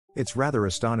It's rather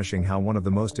astonishing how one of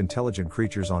the most intelligent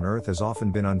creatures on Earth has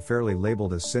often been unfairly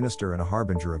labeled as sinister and a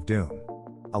harbinger of doom.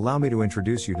 Allow me to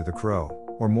introduce you to the crow,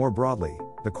 or more broadly,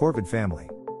 the corvid family.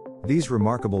 These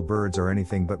remarkable birds are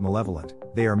anything but malevolent.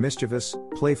 They are mischievous,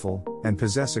 playful, and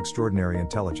possess extraordinary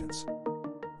intelligence.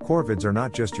 Corvids are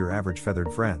not just your average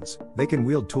feathered friends, they can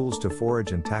wield tools to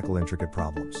forage and tackle intricate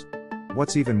problems.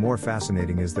 What's even more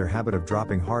fascinating is their habit of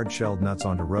dropping hard-shelled nuts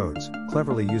onto roads,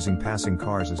 cleverly using passing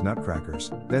cars as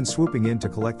nutcrackers, then swooping in to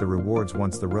collect the rewards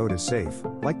once the road is safe,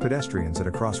 like pedestrians at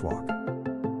a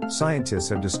crosswalk. Scientists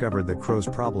have discovered that crows'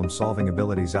 problem-solving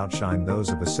abilities outshine those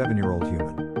of a 7-year-old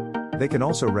human. They can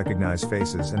also recognize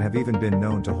faces and have even been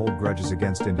known to hold grudges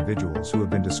against individuals who have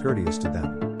been discourteous to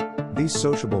them. These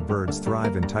sociable birds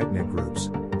thrive in tight-knit groups,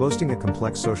 boasting a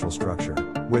complex social structure,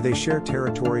 where they share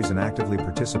territories and actively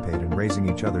participate in raising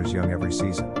each other's young every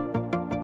season.